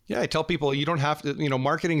 Yeah, I tell people you don't have to,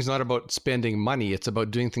 marketing is not about spending money. It's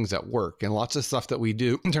about doing things that work. And lots of stuff that we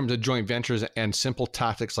do in terms of joint ventures and simple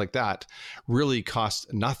tactics like that really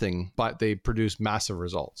cost nothing, but they produce massive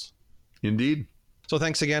results. Indeed. So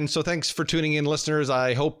thanks again. So thanks for tuning in, listeners.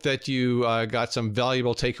 I hope that you got some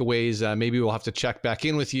valuable takeaways. Maybe we'll have to check back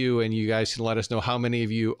in with you and you guys can let us know how many of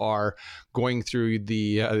you are going through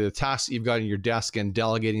the tasks you've got on your desk and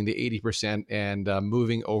delegating the 80% and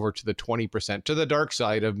moving over to the 20%, to the dark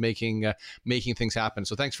side of making things happen.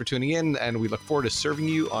 So thanks for tuning in, and we look forward to serving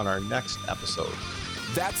you on our next episode.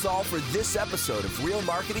 That's all for this episode of Real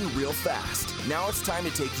Marketing Real Fast. Now it's time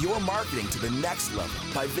to take your marketing to the next level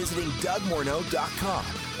by visiting DougMorneau.com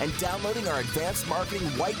and downloading our advanced marketing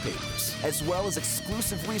white papers, as well as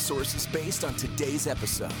exclusive resources based on today's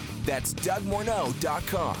episode. That's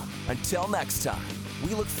DougMorneau.com. Until next time,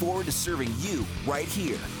 we look forward to serving you right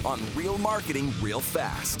here on Real Marketing Real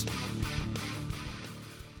Fast.